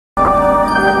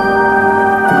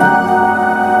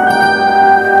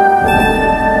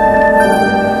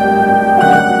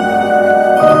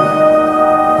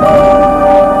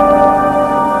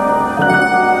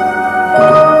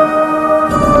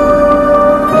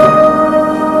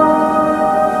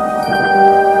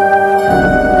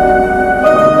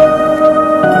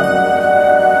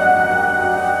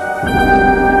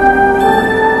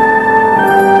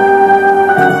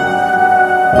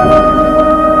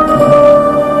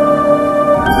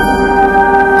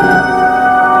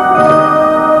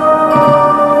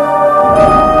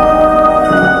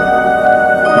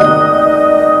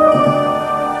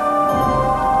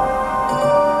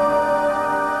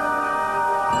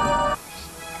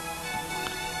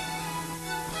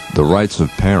The rights of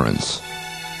parents.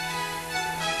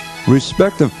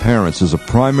 Respect of parents is a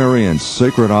primary and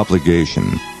sacred obligation.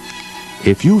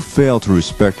 If you fail to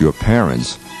respect your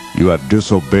parents, you have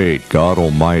disobeyed God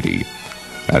Almighty,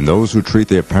 and those who treat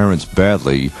their parents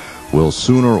badly will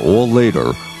sooner or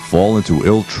later fall into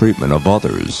ill treatment of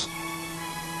others.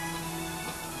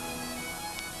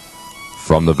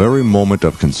 From the very moment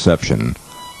of conception,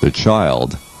 the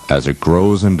child, as it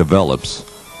grows and develops,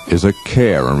 is a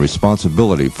care and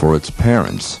responsibility for its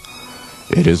parents.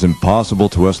 It is impossible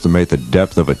to estimate the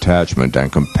depth of attachment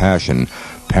and compassion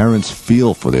parents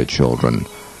feel for their children,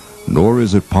 nor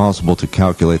is it possible to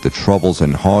calculate the troubles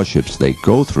and hardships they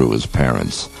go through as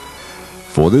parents.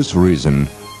 For this reason,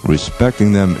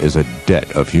 respecting them is a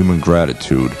debt of human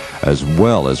gratitude as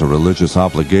well as a religious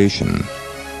obligation.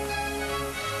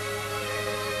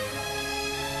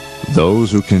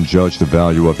 Those who can judge the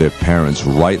value of their parents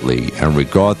rightly and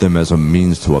regard them as a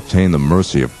means to obtain the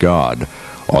mercy of God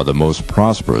are the most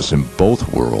prosperous in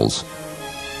both worlds.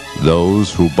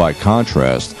 Those who, by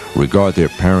contrast, regard their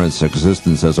parents'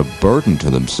 existence as a burden to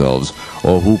themselves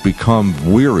or who become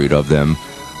wearied of them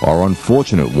are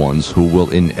unfortunate ones who will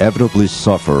inevitably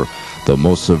suffer the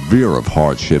most severe of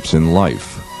hardships in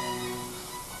life.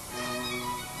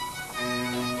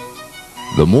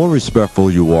 The more respectful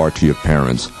you are to your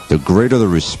parents, the greater the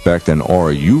respect and awe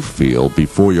you feel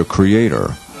before your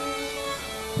Creator.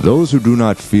 Those who do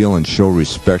not feel and show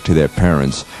respect to their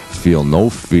parents feel no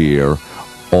fear,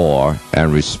 awe,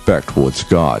 and respect towards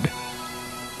God.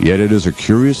 Yet it is a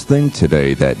curious thing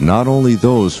today that not only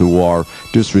those who are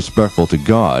disrespectful to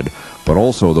God, but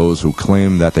also those who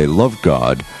claim that they love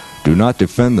God, do not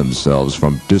defend themselves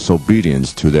from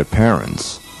disobedience to their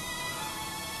parents.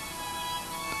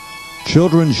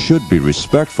 Children should be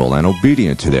respectful and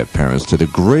obedient to their parents to the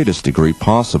greatest degree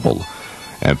possible,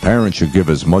 and parents should give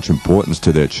as much importance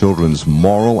to their children's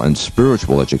moral and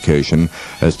spiritual education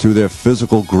as to their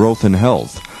physical growth and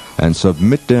health, and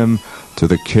submit them to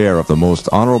the care of the most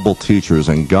honorable teachers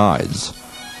and guides.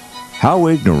 How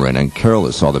ignorant and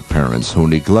careless are the parents who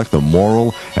neglect the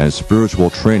moral and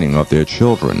spiritual training of their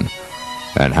children,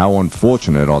 and how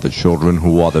unfortunate are the children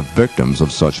who are the victims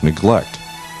of such neglect.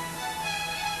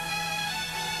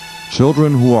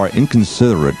 Children who are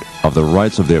inconsiderate of the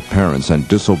rights of their parents and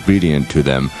disobedient to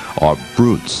them are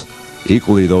brutes.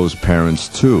 Equally those parents,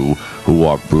 too, who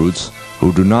are brutes,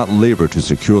 who do not labor to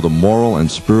secure the moral and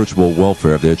spiritual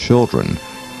welfare of their children.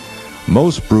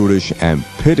 Most brutish and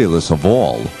pitiless of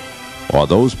all are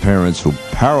those parents who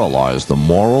paralyze the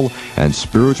moral and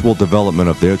spiritual development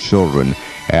of their children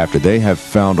after they have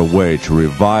found a way to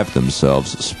revive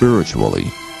themselves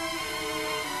spiritually.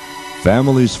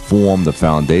 Families form the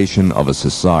foundation of a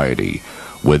society.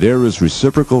 Where there is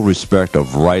reciprocal respect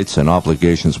of rights and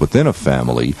obligations within a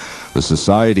family, the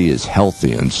society is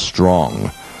healthy and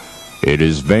strong. It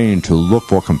is vain to look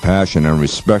for compassion and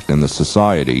respect in the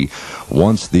society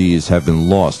once these have been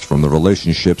lost from the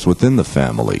relationships within the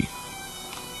family.